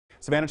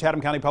Savannah-Chatham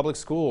County Public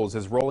Schools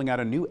is rolling out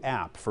a new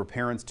app for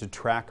parents to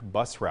track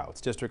bus routes.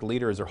 District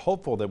leaders are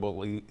hopeful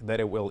that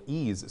it will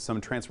ease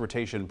some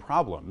transportation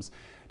problems.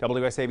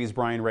 WSAV's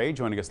Brian Ray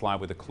joining us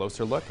live with a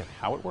closer look at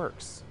how it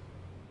works.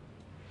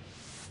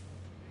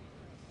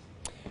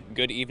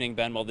 Good evening,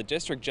 Ben. Well, the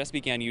district just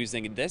began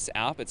using this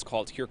app. It's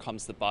called Here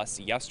Comes the Bus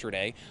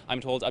yesterday. I'm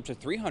told up to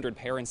 300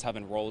 parents have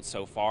enrolled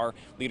so far.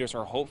 Leaders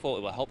are hopeful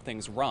it will help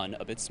things run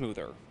a bit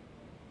smoother.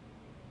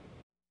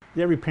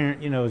 Every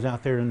parent, is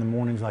out there in the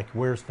mornings like,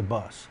 where's the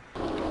bus?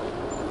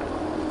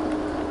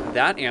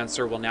 That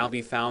answer will now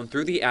be found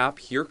through the app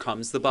Here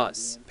Comes the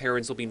Bus.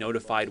 Parents will be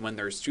notified when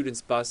their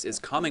student's bus is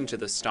coming to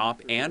the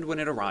stop and when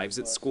it arrives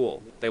at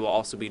school. They will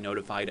also be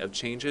notified of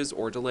changes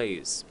or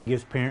delays. It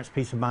gives parents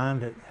peace of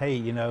mind that,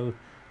 hey, the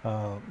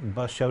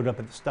bus showed up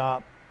at the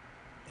stop.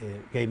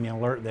 It gave me an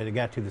alert that it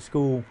got to the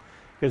school.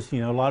 Because, a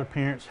lot of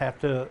parents have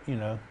to,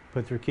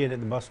 put their kid at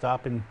the bus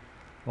stop, and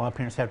a lot of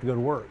parents have to go to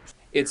work.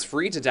 It's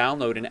free to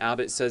download, and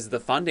Abbott says the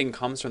funding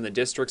comes from the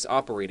district's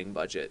operating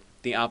budget.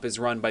 The app is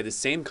run by the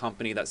same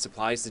company that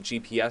supplies the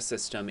GPS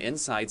system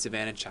inside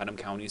Savannah-Chatham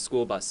County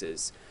school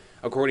buses.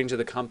 According to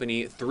the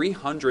company,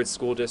 300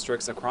 school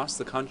districts across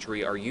the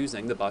country are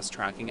using the bus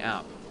tracking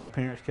app.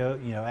 Parents go,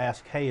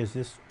 ask, hey, is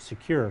this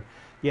secure?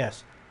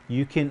 Yes,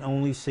 you can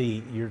only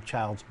see your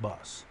child's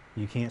bus.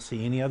 You can't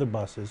see any other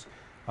buses,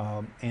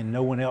 and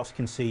no one else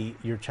can see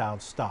your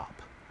child's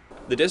stop.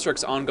 The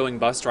district's ongoing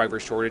bus driver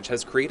shortage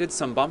has created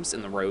some bumps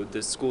in the road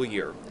this school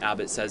year.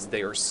 Abbott says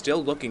they are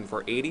still looking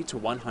for 80 to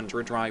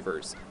 100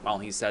 drivers. While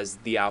he says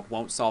the app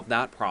won't solve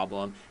that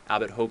problem,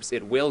 Abbott hopes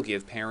it will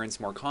give parents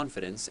more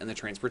confidence in the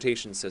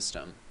transportation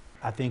system.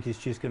 I think it's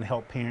just going to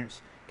help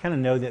parents kind of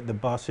know that the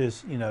bus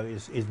is,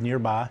 is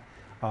nearby.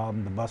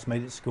 The bus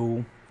made it to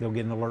school. They'll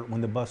get an alert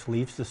when the bus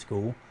leaves the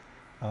school.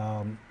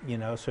 So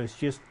it's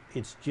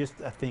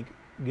just I think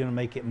going to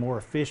make it more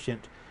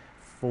efficient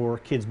for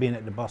kids being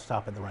at the bus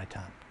stop at the right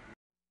time.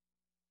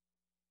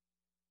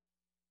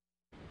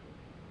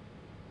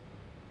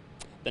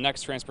 The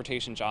next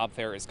transportation job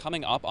fair is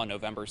coming up on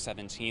November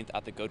 17th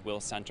at the Goodwill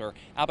Center.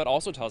 Abbott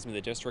also tells me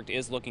the district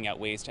is looking at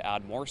ways to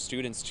add more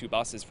students to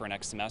buses for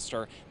next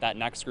semester. That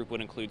next group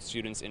would include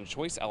students in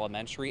Choice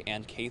Elementary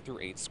and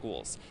K-8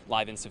 schools.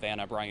 Live in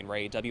Savannah, Brian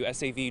Ray,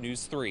 WSAV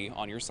News 3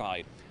 on your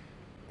side.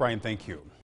 Brian, thank you.